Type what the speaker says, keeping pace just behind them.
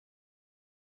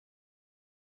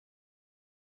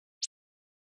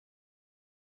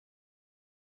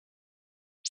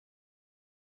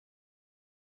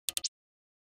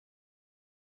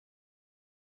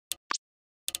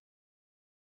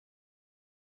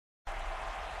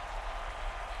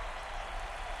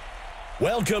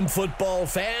Welcome, football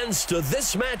fans, to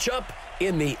this matchup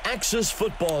in the Axis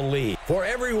Football League. For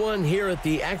everyone here at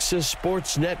the Axis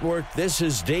Sports Network, this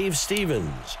is Dave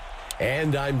Stevens,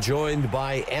 and I'm joined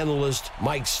by analyst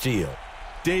Mike Steele.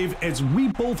 Dave, as we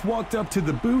both walked up to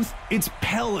the booth, it's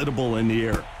palatable in the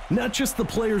air. Not just the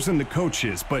players and the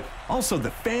coaches, but also the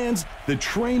fans, the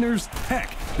trainers, heck,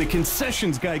 the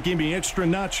concessions guy gave me extra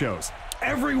nachos.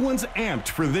 Everyone's amped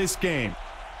for this game.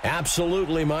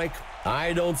 Absolutely, Mike.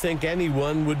 I don't think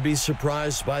anyone would be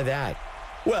surprised by that.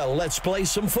 Well, let's play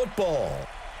some football.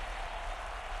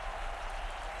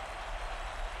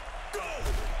 Go.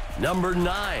 Number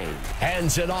 9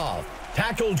 hands it off.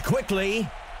 Tackled quickly.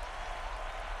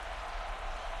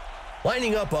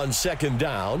 Lining up on second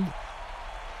down.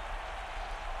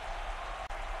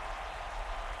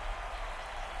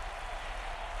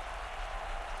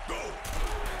 Go.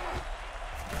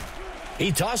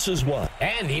 He tosses one,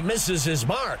 and he misses his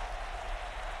mark.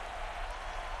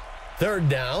 Third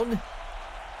down.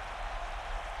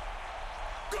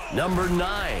 Number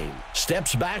 9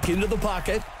 steps back into the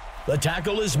pocket. The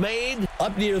tackle is made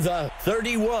up near the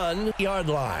 31-yard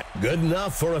line. Good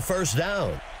enough for a first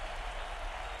down.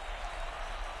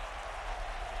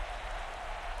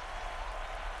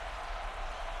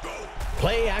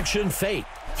 Play action fake.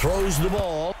 Throws the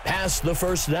ball past the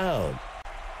first down.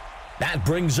 That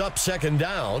brings up second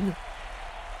down.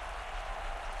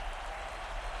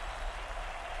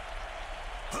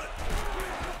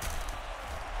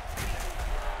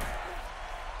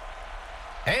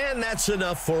 And that's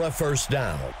enough for a first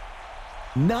down.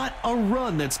 Not a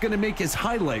run that's going to make his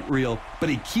highlight reel, but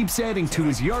he keeps adding to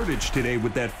his yardage today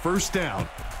with that first down.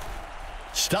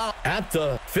 Stop at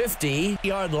the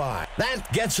 50-yard line.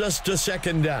 That gets us to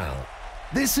second down.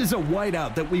 This is a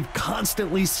wideout that we've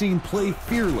constantly seen play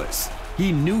fearless.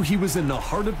 He knew he was in the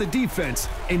heart of the defense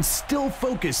and still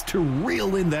focused to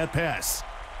reel in that pass.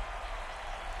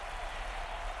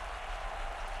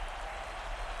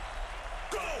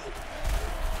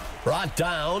 Brought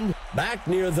down back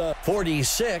near the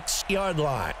 46-yard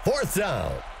line. Fourth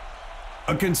down.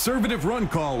 A conservative run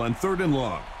call on 3rd and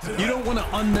long. You don't want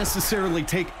to unnecessarily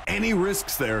take any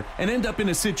risks there and end up in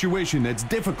a situation that's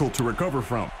difficult to recover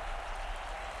from.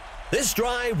 This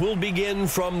drive will begin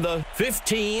from the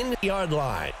 15-yard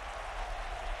line.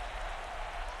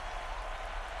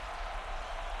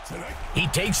 He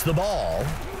takes the ball.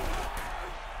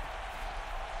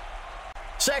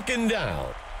 Second down.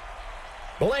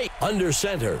 Blake under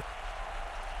center.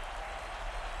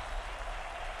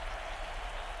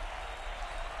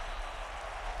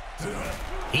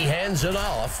 He hands it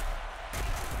off.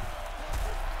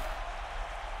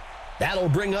 That'll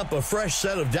bring up a fresh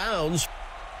set of downs.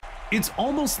 It's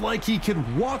almost like he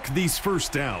can walk these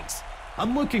first downs.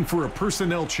 I'm looking for a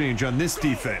personnel change on this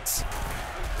defense.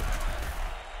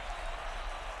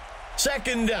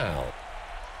 Second down.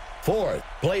 Fourth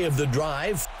play of the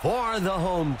drive for the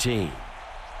home team.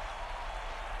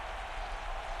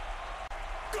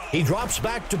 He drops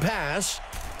back to pass.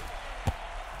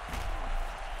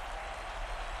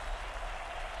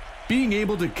 Being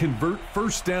able to convert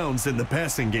first downs in the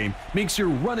passing game makes your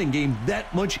running game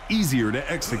that much easier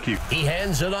to execute. He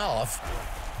hands it off.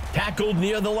 Tackled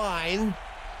near the line.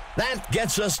 That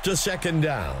gets us to second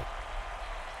down.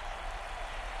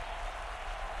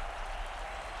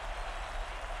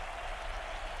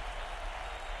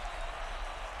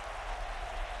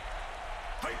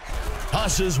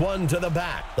 Tosses one to the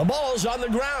back. The ball's on the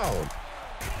ground.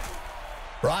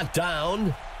 Brought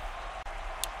down.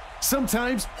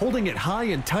 Sometimes holding it high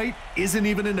and tight isn't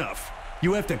even enough.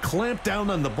 You have to clamp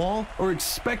down on the ball or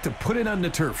expect to put it on the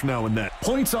turf now and then.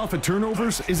 Points off of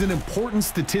turnovers is an important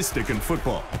statistic in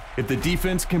football. If the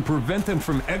defense can prevent them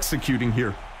from executing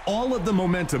here, all of the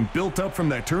momentum built up from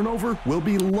that turnover will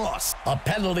be lost. A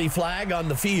penalty flag on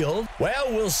the field. Well,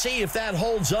 we'll see if that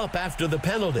holds up after the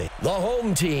penalty. The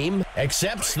home team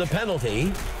accepts the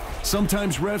penalty.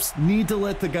 Sometimes refs need to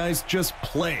let the guys just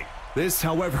play. This,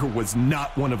 however, was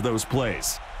not one of those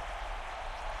plays.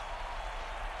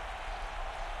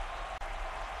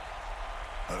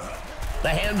 The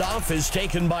handoff is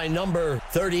taken by number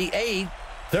 38.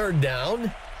 Third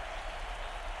down.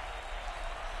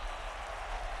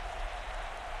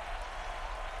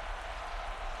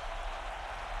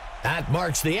 That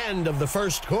marks the end of the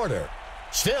first quarter.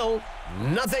 Still,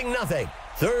 nothing.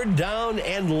 Third down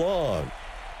and long.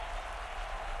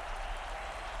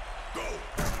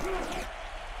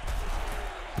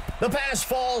 The pass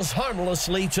falls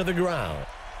harmlessly to the ground.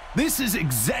 This is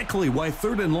exactly why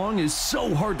 3rd and long is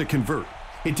so hard to convert.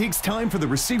 It takes time for the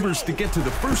receivers to get to the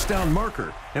first down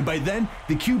marker, and by then,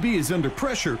 the QB is under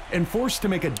pressure and forced to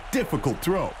make a difficult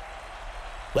throw.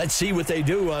 Let's see what they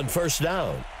do on first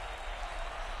down.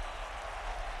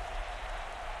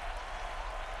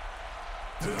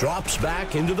 Drops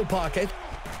back into the pocket.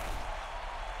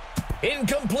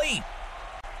 Incomplete.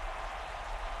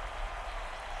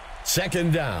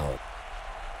 Second down.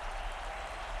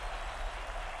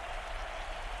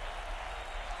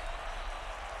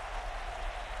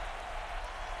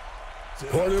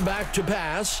 Quarterback to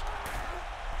pass.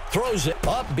 Throws it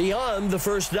up beyond the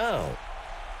first down.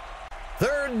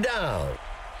 Third down.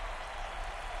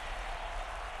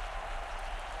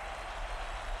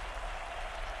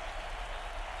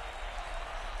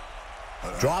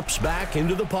 Drops back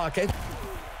into the pocket.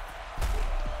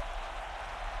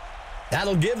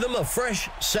 That'll give them a fresh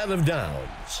set of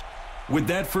downs. With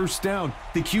that first down,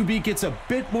 the QB gets a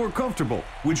bit more comfortable,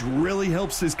 which really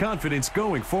helps his confidence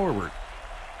going forward.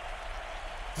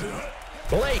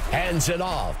 Blake hands it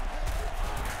off.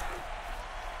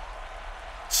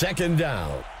 Second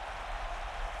down.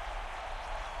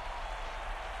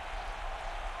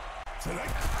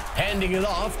 Handing it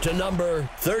off to number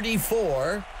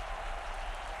 34.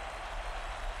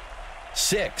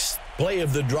 Sixth play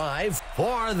of the drive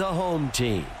for the home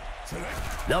team.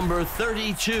 Number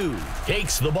 32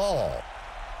 takes the ball.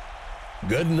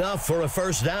 Good enough for a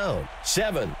first down.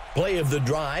 Seventh play of the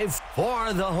drive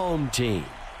for the home team.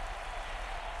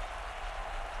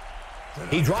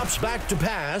 He drops back to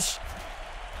pass.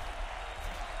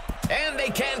 And they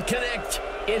can't connect.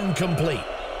 Incomplete.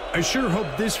 I sure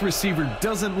hope this receiver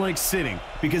doesn't like sitting,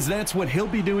 because that's what he'll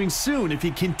be doing soon if he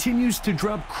continues to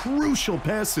drop crucial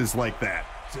passes like that.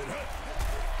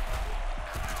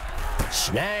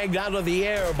 Snagged out of the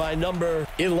air by number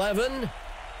 11.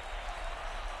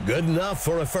 Good enough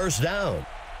for a first down.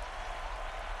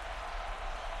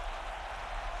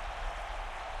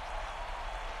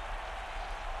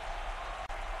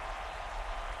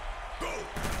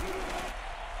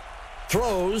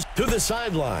 Throws to the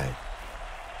sideline.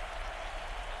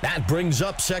 That brings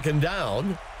up second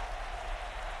down.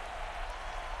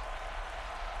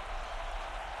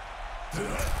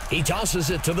 He tosses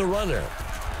it to the runner.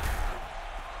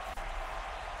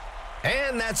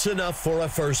 And that's enough for a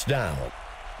first down.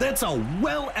 That's a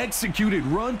well-executed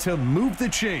run to move the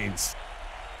chains.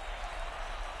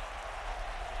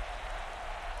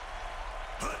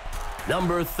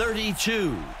 Number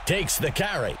 32 takes the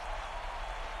carry.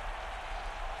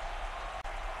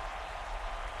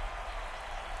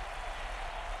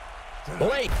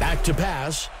 Blake back to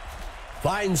pass.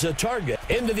 Finds a target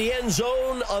into the end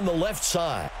zone on the left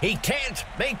side. He can't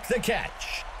make the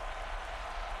catch.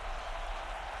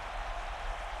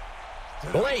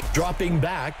 Blake dropping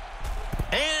back.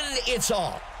 And it's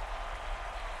off.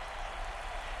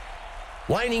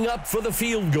 Lining up for the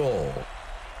field goal.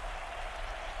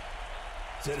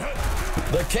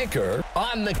 The kicker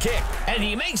on the kick. And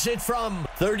he makes it from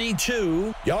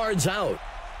 32 yards out.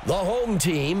 The home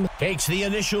team takes the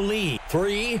initial lead,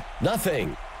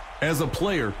 3-0. As a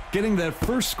player, getting that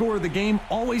first score of the game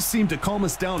always seemed to calm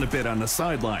us down a bit on the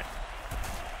sideline.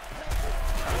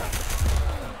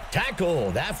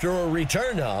 Tackled after a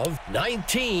return of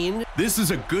 19. This is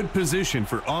a good position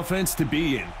for offense to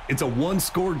be in. It's a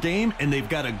one-score game, and they've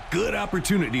got a good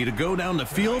opportunity to go down the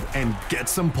field and get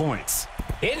some points.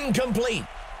 Incomplete.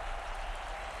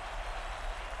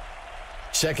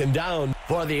 Second down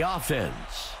for the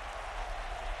offense.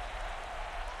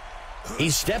 He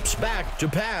steps back to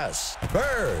pass.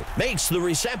 Bird makes the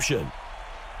reception.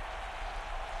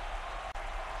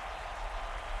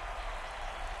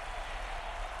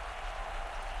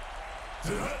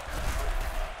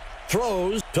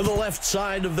 Throws to the left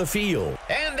side of the field.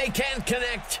 And they can't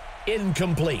connect.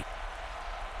 Incomplete.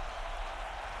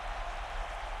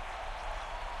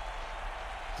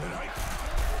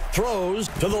 Throws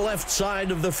to the left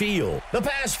side of the field. The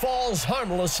pass falls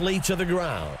harmlessly to the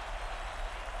ground.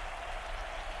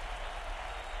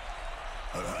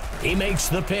 He makes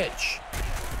the pitch.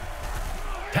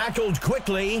 Tackled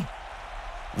quickly.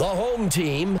 The home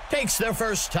team takes their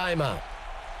first timeout.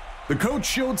 The coach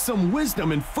showed some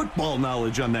wisdom and football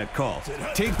knowledge on that call.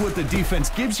 Take what the defense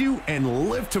gives you and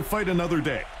live to fight another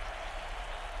day.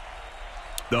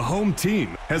 The home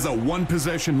team has a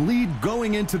one-possession lead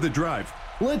going into the drive.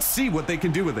 Let's see what they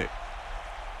can do with it.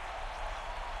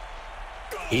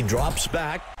 He drops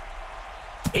back.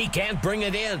 He can't bring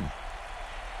it in.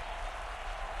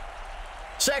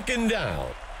 Second down.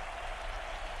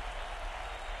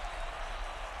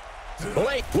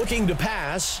 Blake looking to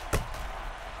pass.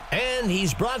 And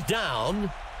he's brought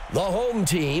down. The home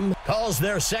team calls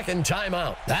their second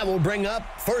timeout. That will bring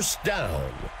up first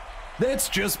down. That's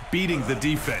just beating the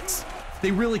defense.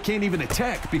 They really can't even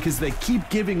attack because they keep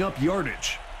giving up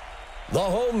yardage. The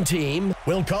home team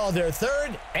will call their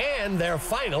third and their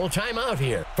final timeout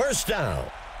here. First down.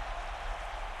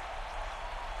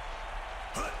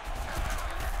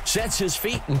 Sets his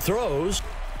feet and throws.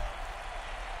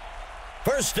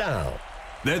 First down.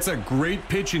 That's a great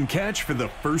pitch and catch for the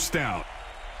first down.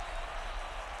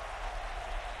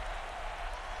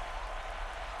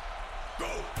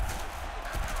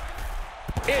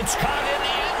 It's caught in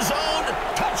the end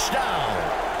zone.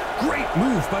 Touchdown. Great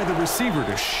move by the receiver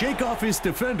to shake off his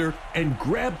defender and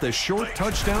grab the short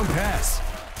touchdown pass.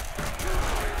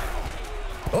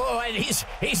 Oh, and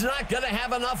he's not going to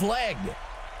have enough leg.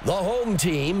 The home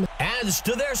team adds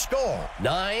to their score,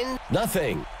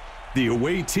 9-0. The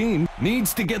away team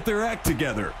needs to get their act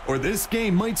together, or this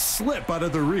game might slip out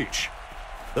of their reach.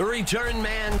 The return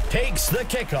man takes the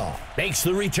kickoff, makes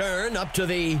the return up to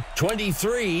the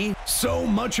 23. So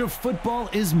much of football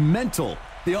is mental.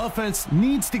 The offense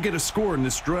needs to get a score in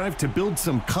this drive to build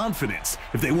some confidence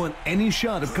if they want any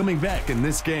shot of coming back in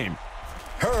this game.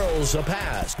 Hurls a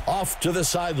pass off to the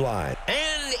sideline,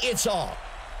 and it's off.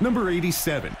 Number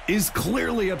 87 is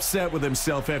clearly upset with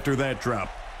himself after that drop.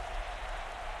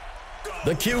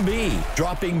 The QB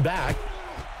dropping back.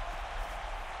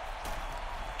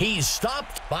 He's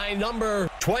stopped by number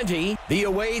 20. The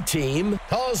away team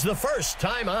calls the first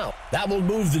timeout. That will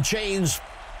move the chains.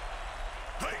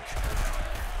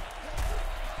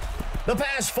 The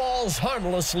pass falls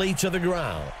harmlessly to the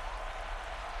ground.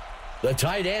 The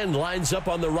tight end lines up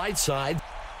on the right side.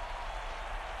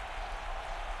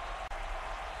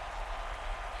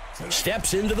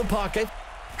 Steps into the pocket.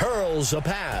 Hurls a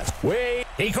pass.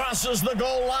 He crosses the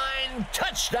goal line.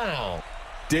 Touchdown.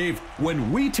 Dave,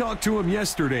 when we talked to him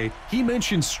yesterday, he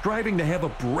mentioned striving to have a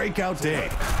breakout day.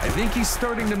 I think he's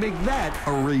starting to make that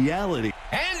a reality.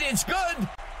 And it's good.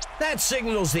 That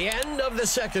signals the end of the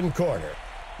second quarter.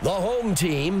 The home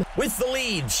team with the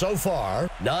lead so far,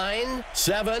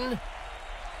 9-7.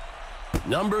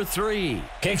 Number 3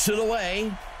 kicks it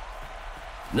away.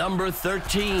 Number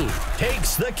 13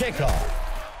 takes the kickoff.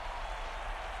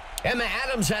 Emma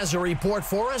Adams has a report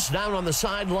for us down on the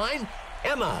sideline.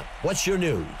 Emma, what's your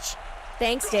news?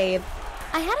 Thanks, Dave.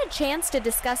 I had a chance to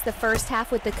discuss the first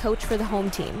half with the coach for the home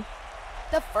team.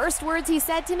 The first words he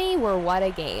said to me were, "What a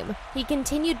game." He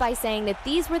continued by saying that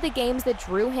these were the games that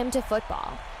drew him to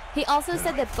football. He also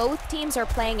said that both teams are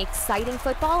playing exciting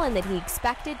football and that he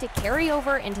expected to carry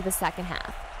over into the second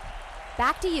half.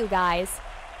 Back to you guys.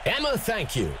 Emma,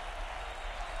 thank you.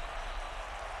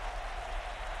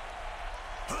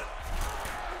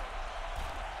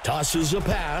 Tosses a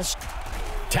pass.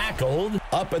 Tackled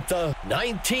up at the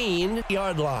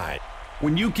 19-yard line.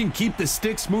 When you can keep the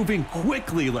sticks moving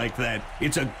quickly like that,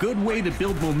 it's a good way to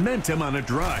build momentum on a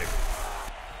drive.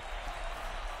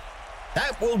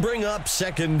 That will bring up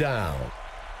second down.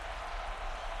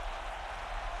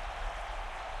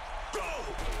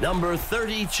 Number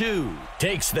 32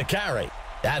 takes the carry.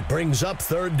 That brings up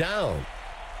third down.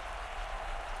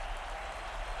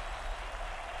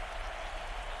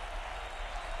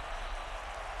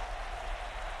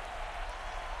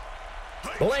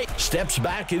 Blake steps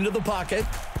back into the pocket.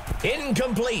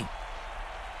 Incomplete.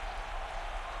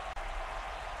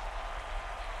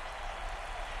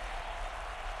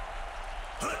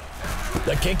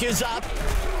 The kick is up.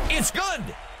 It's good.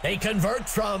 They convert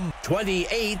from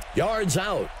 28 yards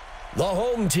out. The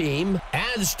home team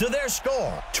adds to their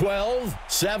score,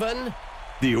 12-7.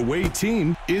 The away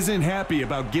team isn't happy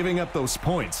about giving up those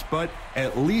points, but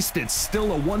at least it's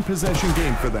still a one-possession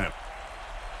game for them.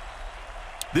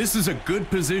 This is a good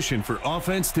position for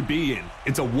offense to be in.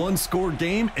 It's a one-score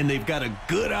game, and they've got a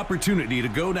good opportunity to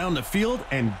go down the field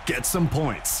and get some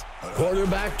points.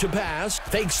 Quarterback to pass,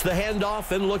 fakes the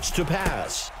handoff and looks to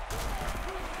pass.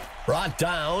 Brought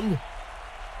down,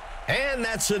 and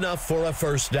that's enough for a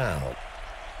first down.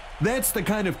 That's the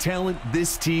kind of talent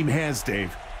this team has,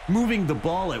 Dave. Moving the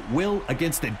ball at will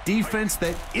against a defense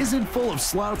that isn't full of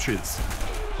slouches.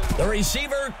 The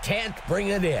receiver can't bring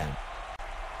it in.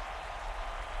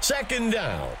 Second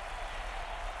down.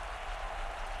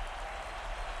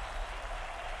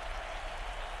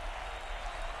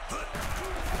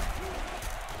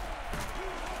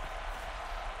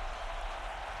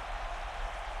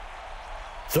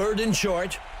 Third and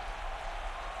short.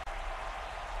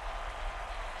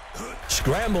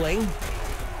 Scrambling.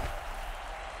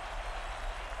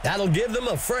 That'll give them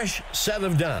a fresh set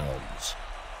of downs.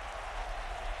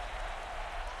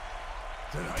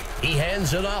 He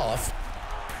hands it off.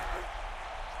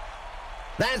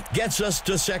 That gets us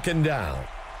to second down.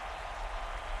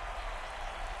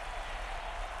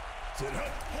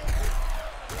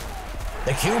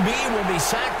 The QB will be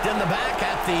sacked in the back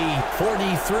at the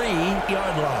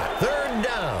 43-yard line. Third Third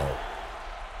down.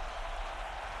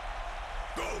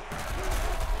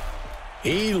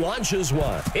 He launches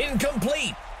one.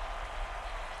 Incomplete.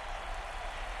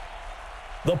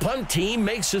 The punt team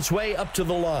makes its way up to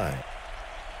the line.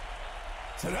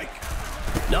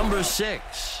 Number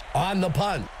 6 on the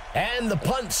punt. And the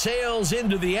punt sails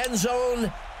into the end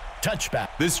zone. Touchback.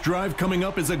 This drive coming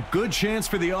up is a good chance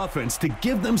for the offense to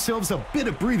give themselves a bit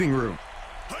of breathing room.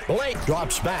 Blake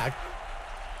drops back,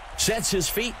 sets his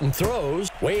feet and throws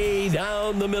way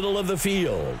down the middle of the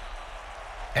field.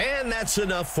 And that's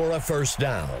enough for a first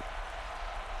down.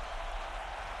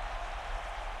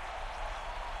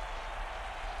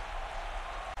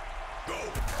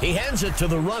 He hands it to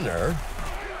the runner.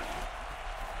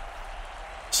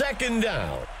 Second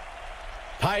down.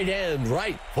 Tight end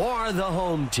right for the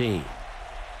home team.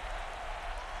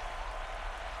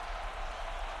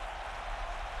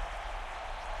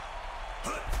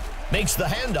 Makes the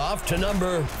handoff to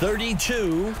number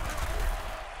 32.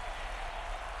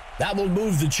 That will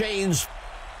move the chains.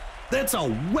 That's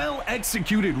a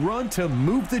well-executed run to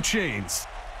move the chains.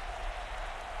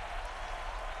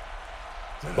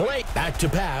 Blake back to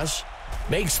pass.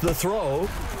 Makes the throw.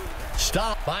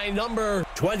 Stopped by number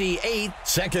 28.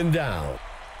 Second down.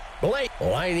 Blake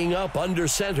lining up under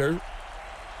center.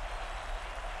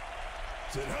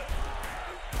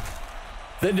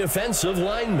 The defensive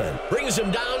lineman brings him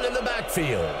down in the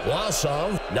backfield. Loss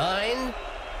of 9.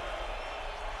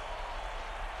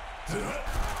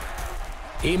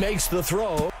 He makes the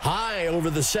throw high over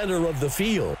the center of the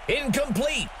field.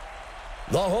 Incomplete.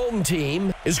 The home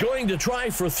team is going to try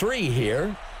for 3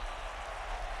 here.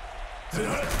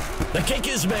 The kick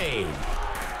is made.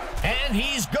 And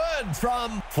he's good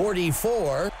from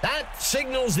 44. That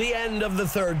signals the end of the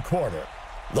third quarter.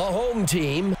 The home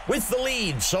team with the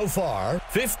lead so far,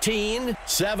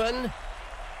 15-7.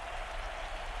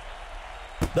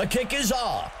 The kick is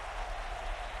off.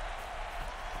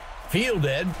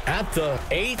 Fielded at the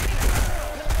 8.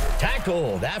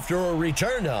 Tackled after a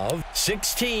return of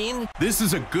 16. This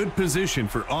is a good position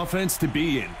for offense to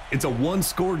be in. It's a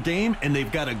one-score game, and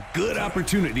they've got a good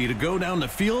opportunity to go down the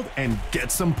field and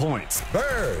get some points.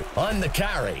 Bird on the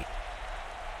carry.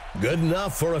 Good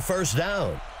enough for a first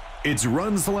down. It's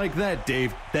runs like that,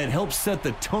 Dave, that helps set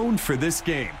the tone for this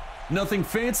game. Nothing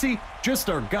fancy, just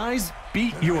our guys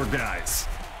beat your guys.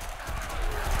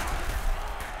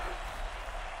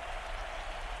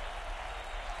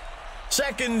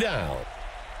 Second down.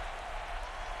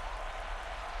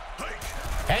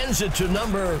 Hands it to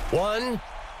number 1.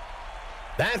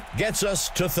 That gets us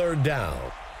to third down.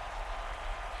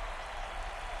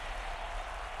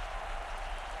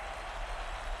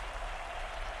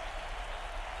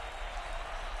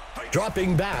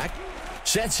 Dropping back,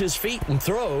 sets his feet and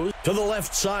throws to the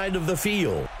left side of the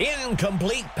field.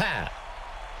 Incomplete pass.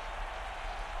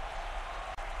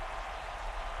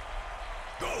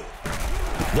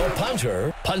 The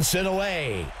punter punts it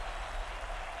away.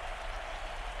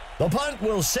 The punt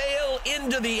will sail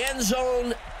into the end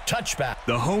zone. Touchback.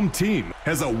 The home team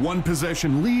has a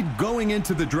one-possession lead going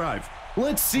into the drive.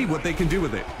 Let's see what they can do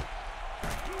with it.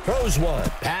 Throws one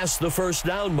past the first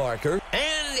down marker,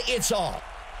 and it's off.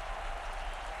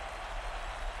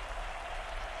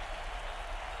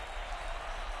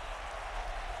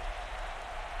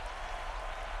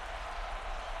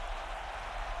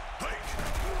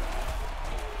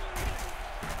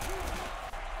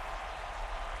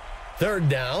 Third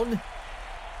down.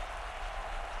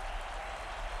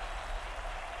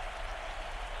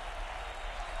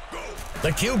 The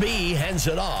QB hands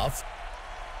it off.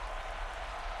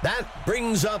 That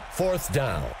brings up fourth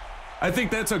down. I think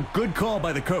that's a good call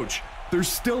by the coach. There's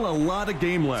still a lot of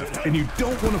game left, and you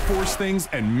don't want to force things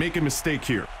and make a mistake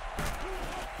here.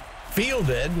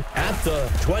 Fielded at the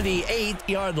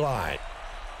 28-yard line.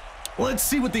 Let's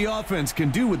see what the offense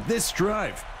can do with this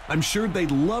drive. I'm sure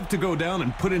they'd love to go down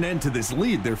and put an end to this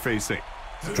lead they're facing.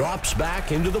 Drops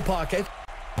back into the pocket.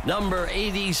 Number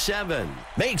 87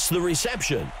 makes the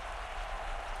reception.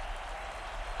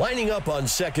 Lining up on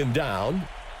second down.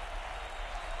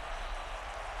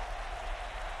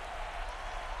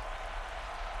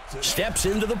 Steps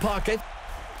into the pocket.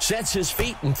 Sets his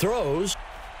feet and throws.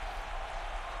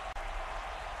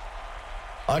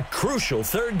 A crucial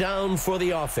third down for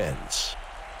the offense.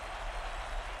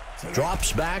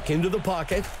 Drops back into the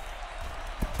pocket.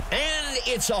 And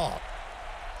it's off.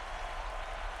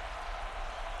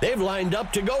 They've lined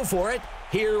up to go for it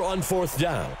here on fourth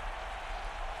down.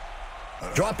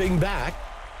 Dropping back.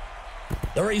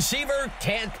 The receiver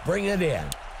can't bring it in.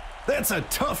 That's a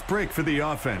tough break for the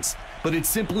offense, but it's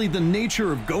simply the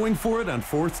nature of going for it on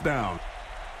fourth down.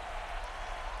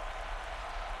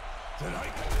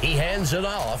 He hands it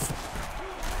off.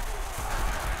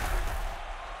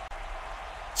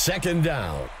 Second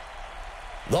down.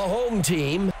 The home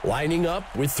team lining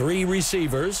up with 3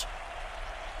 receivers.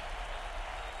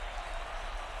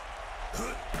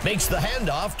 Makes the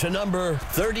handoff to number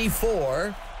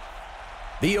 34.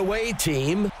 The away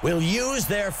team will use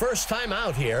their first time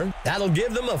out here. That'll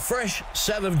give them a fresh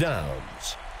set of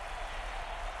downs.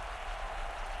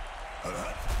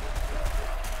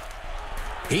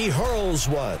 He hurls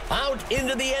one out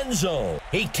into the end zone.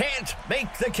 He can't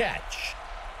make the catch.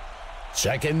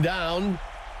 Second down.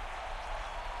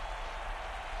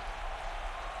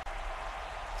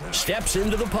 Steps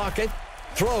into the pocket.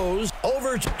 Throws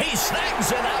over. He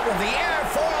snags it out of the air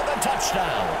for the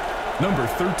touchdown. Number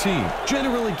 13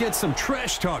 generally gets some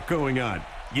trash talk going on.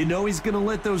 You know he's going to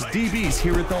let those DBs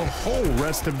hear it the whole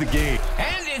rest of the game.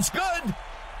 And it's good.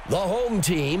 The home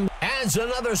team adds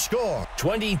another score,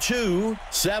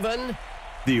 22-7.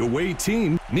 The away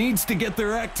team needs to get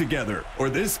their act together, or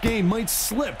this game might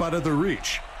slip out of their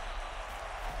reach.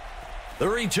 The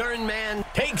return man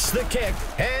takes the kick,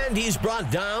 and he's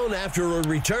brought down after a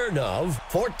return of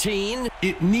 14.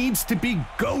 It needs to be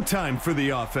go time for the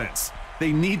offense.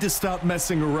 They need to stop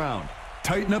messing around.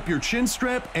 Tighten up your chin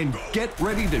strap and get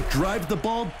ready to drive the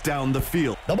ball down the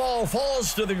field. The ball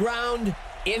falls to the ground,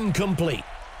 incomplete.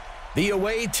 The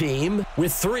away team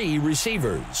with 3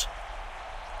 receivers.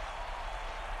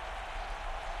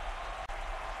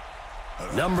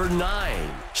 Number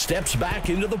 9 steps back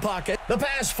into the pocket. The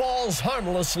pass falls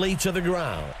harmlessly to the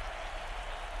ground.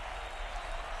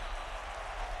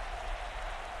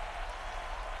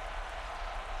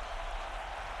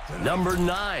 Number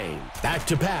 9 back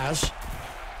to pass.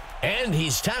 And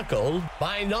he's tackled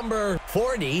by number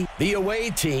 40. The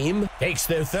away team takes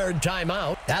their 3rd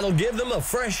timeout. That'll give them a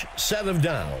fresh set of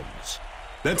downs.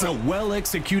 That's a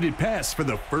well-executed pass for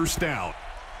the first down.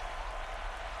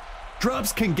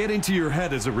 Drops can get into your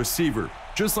head as a receiver.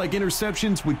 Just like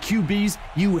interceptions with QBs,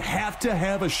 you have to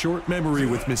have a short memory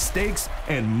with mistakes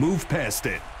and move past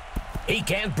it. He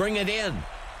can't bring it in.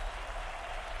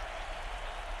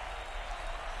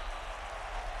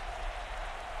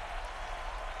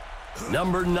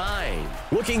 Number 9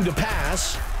 looking to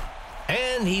pass,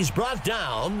 and he's brought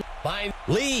down by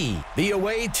Lee. The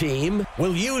away team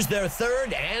will use their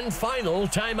 3rd and final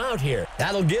timeout here.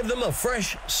 That'll give them a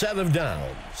fresh set of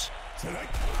downs.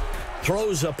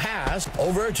 Throws a pass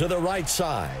over to the right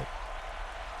side.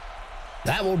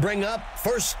 That will bring up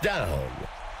first down.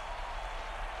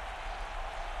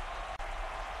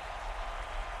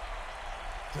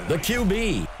 The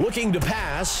QB looking to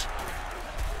pass.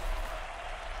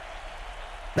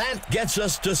 That gets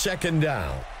us to second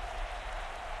down.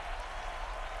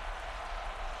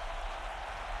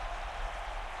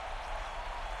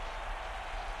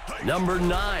 Number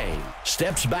 9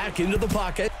 steps back into the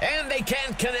pocket, and they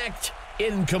can't connect.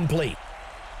 Incomplete.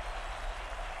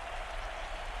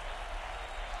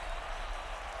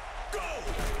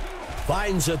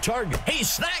 Finds a target. He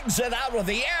snags it out of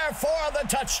the air for the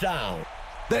touchdown.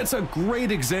 That's a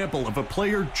great example of a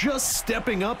player just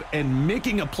stepping up and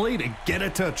making a play to get a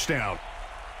touchdown.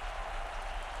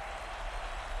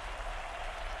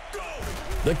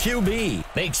 The QB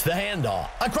makes the handoff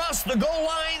across the goal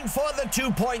line for the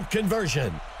 2-point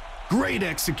conversion. Great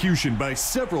execution by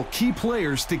several key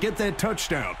players to get that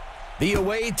touchdown. The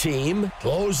away team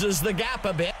closes the gap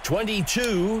a bit,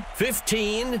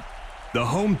 22-15. The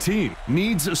home team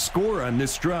needs a score on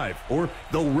this drive, or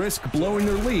they'll risk blowing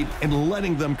their lead and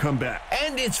letting them come back.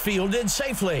 And it's fielded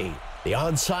safely. The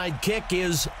onside kick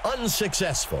is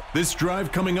unsuccessful. This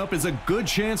drive coming up is a good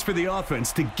chance for the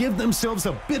offense to give themselves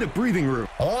a bit of breathing room.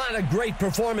 A lot of great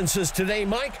performances today,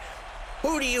 Mike.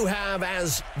 Who do you have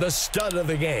as the stud of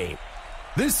the game?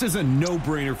 This is a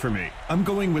no-brainer for me. I'm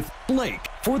going with Blake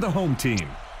for the home team.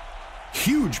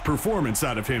 Huge performance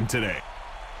out of him today.